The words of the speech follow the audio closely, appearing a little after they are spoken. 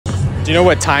Do you know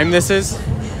what time this is?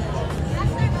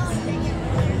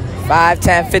 5,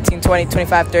 10, 15, 20,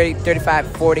 25, 30, 35,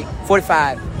 40,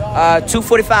 45.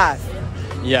 2:45.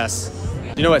 Yes.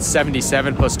 Do you know what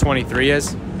 77 plus 23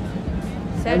 is? All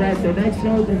right, the next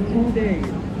show's in 2 days.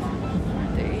 3,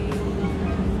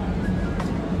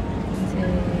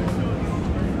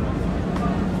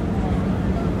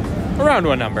 10. Around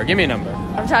what number? Give me a number.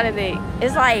 I'm trying to think.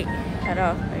 It's like, I don't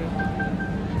know.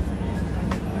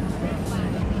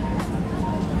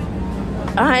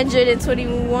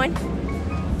 121.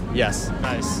 Yes.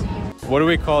 Nice. What do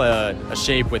we call a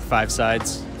shape with 5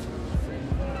 sides?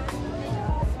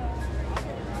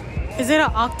 Is it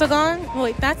an octagon?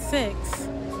 Wait, that's 6.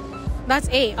 That's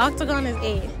 8. Octagon is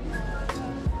 8.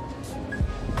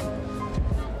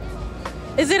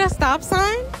 Is it a stop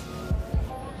sign?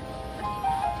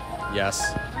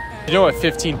 Yes. Do you know what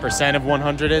 15% of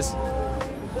 100 is?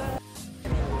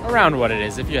 Around what it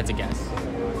is, if you had to guess.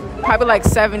 Probably like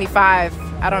 75.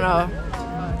 I don't know.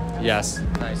 Yes.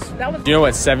 Nice. Do you know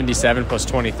what 77 plus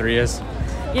 23 is?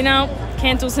 You know,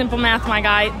 can't do simple math, my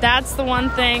guy. That's the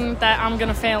one thing that I'm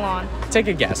gonna fail on. Take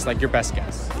a guess, like your best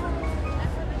guess.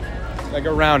 Like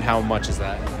around how much is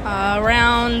that?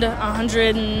 Around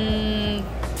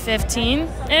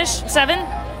 115-ish? 7?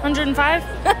 105?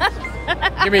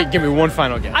 Give me one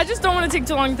final guess. I just don't want to take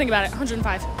too long to think about it.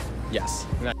 105. Yes.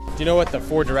 Do you know what the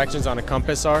 4 directions on a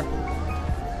compass are?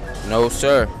 No,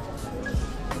 sir.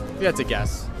 If you had to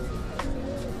guess.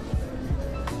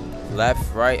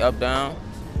 Left, right, up, down.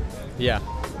 Yeah.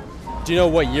 Do you know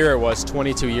what year it was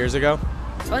 22 years ago?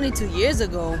 22 years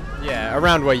ago. Yeah,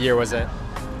 around what year was it? I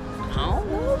don't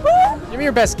know, bro. Give me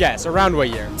your best guess. Around what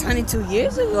year? 22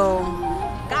 years ago.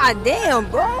 God damn,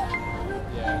 bro.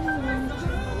 Yeah.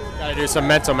 Gotta do some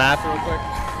mental math real quick.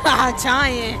 I'm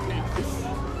trying.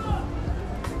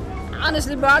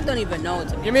 Honestly, bro, I don't even know.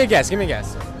 Give me a guess. Give me a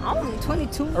guess. I'm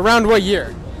 22. Around what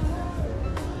year?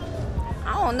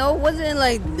 I don't know. Was it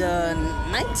like the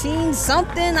 19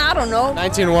 something? I don't know.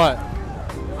 19 what?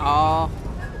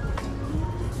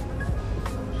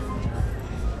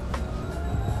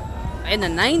 In the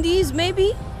 90s,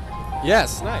 maybe?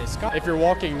 Yes, nice. If you're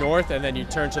walking north and then you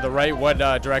turn to the right, what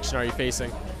direction are you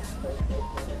facing?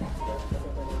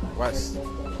 West.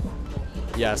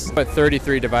 Yes. What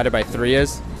 33 divided by 3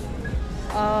 is?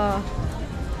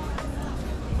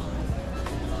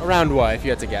 Around what, if you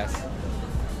had to guess?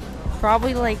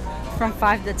 Probably like from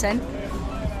 5 to 10.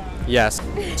 Yes.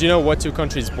 Do you know what 2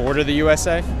 countries border the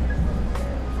USA?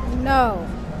 No.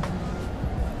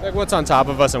 Like what's on top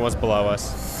of us and what's below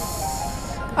us?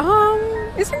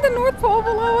 Isn't the North Pole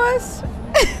below us?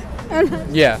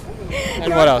 Yeah.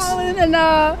 And what else? And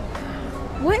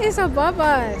what is above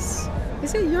us?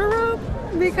 Is it Europe?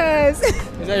 Because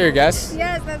Is that your guess?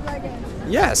 yes, that's my guess.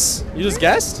 Yes. You just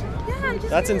guessed? Yeah, I just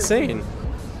That's did. insane.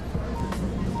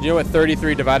 Do you know what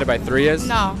 33 divided by 3 is?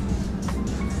 No.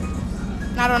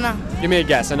 I don't know. Give me a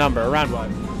guess, a number. Around what?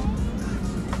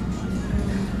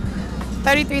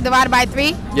 33 divided by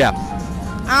 3? Yeah.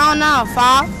 I don't know.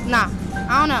 5? Nah.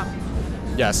 I don't know.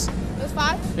 Yes. It's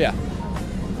 5? Yeah.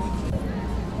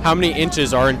 How many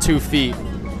inches are in 2 feet?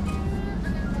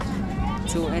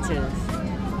 2 inches.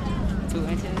 2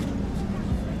 inches?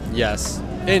 Yes.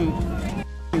 In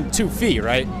 2 feet,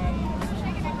 right?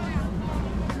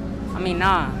 I mean,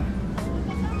 nah.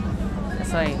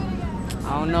 It's like,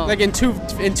 I don't know. Like in 2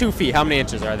 feet, how many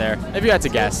inches are there? If you had to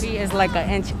guess. feet is like an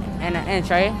inch and an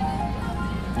inch, right?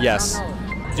 Yes. Do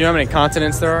you know how many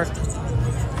continents there are?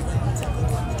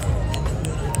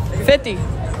 50.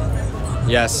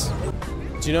 Yes.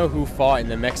 Do you know who fought in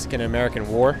the Mexican-American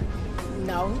War?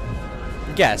 No.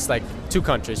 Guess, like 2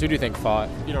 countries. Who do you think fought?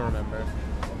 You don't remember.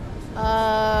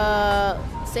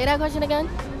 Say that question again.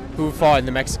 Who fought in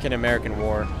the Mexican-American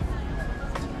War?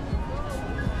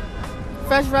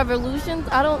 French Revolution?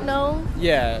 I don't know.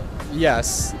 Yeah.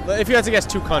 Yes. If you had to guess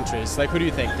 2 countries, like who do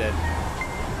you think did?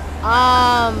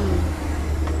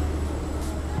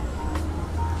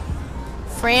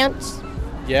 France?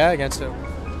 Yeah, against who?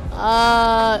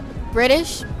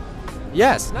 British?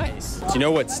 Yes. Nice. Do you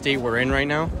know what state we're in right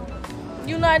now?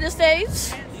 United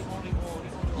States.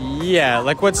 Yeah,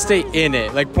 like what state in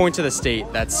it? Like point to the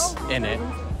state that's in it.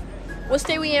 What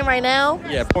state we in right now?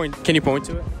 Yeah, point. Can you point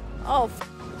to it? Oh,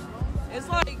 it's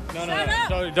like.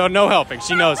 No, no helping.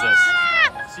 She knows this.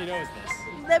 She knows this.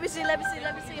 Let me see.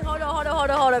 Hold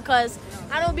on. Cause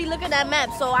I don't be looking at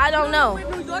maps, so I don't know. Where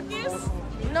New York is?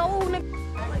 No,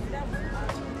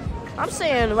 I'm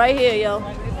saying right here, yo.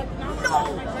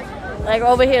 No. Like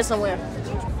over here somewhere.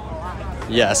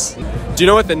 Yes. Do you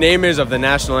know what the name is of the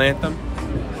national anthem?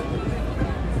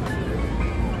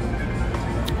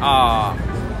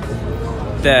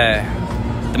 The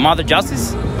The Mother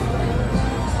Justice?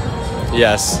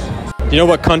 Yes. Do you know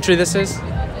what country this is?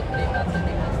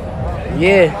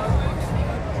 Yeah.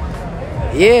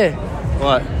 Yeah.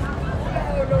 What?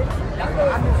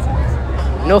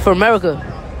 North America.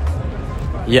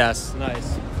 Yes.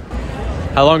 Nice.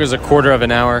 How long is a quarter of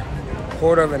an hour?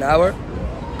 Quarter of an hour,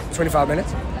 25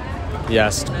 minutes.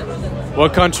 Yes.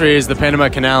 What country is the Panama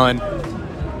Canal in?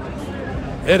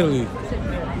 Italy.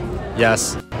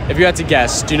 Yes. If you had to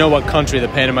guess, do you know what country the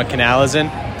Panama Canal is in?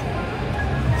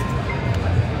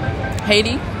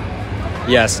 Haiti.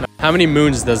 Yes. How many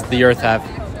moons does the Earth have?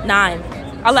 9.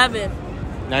 11.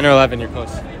 9 or 11, you're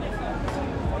close.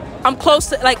 I'm close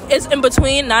to, like, it's in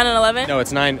between 9 and 11? No,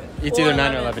 it's 9. It's either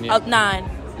 9 or 11. Yeah. 9.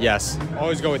 Yes.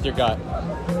 Always go with your gut.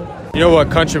 You know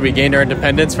what country we gained our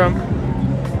independence from?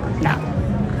 No.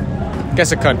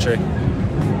 Guess a country.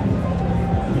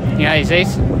 United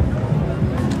States?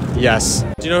 Yes.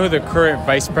 Do you know who the current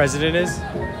vice president is?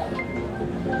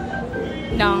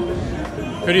 No.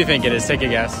 Who do you think it is? Take a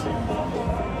guess.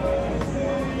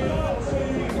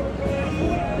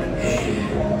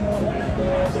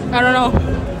 I don't know.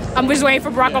 I'm just waiting for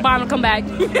Barack Obama to come back.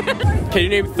 Can you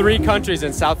name 3 countries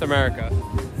in South America?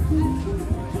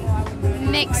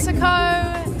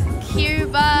 Mexico,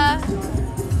 Cuba,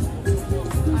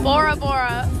 Bora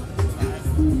Bora.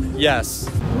 Yes.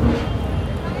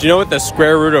 Do you know what the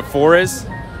square root of 4 is?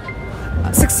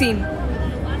 16.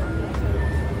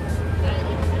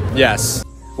 Yes.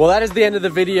 Well, that is the end of the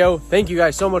video. Thank you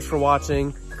guys so much for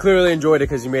watching. Clearly enjoyed it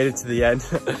because you made it to the end.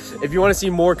 If you want to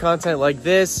see more content like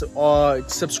this,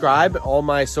 subscribe. All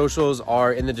my socials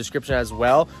are in the description as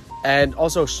well. And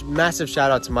also, massive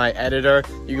shout out to my editor.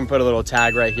 You can put a little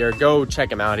tag right here. Go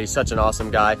check him out. He's such an awesome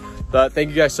guy. But thank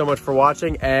you guys so much for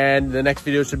watching, and the next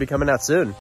video should be coming out soon.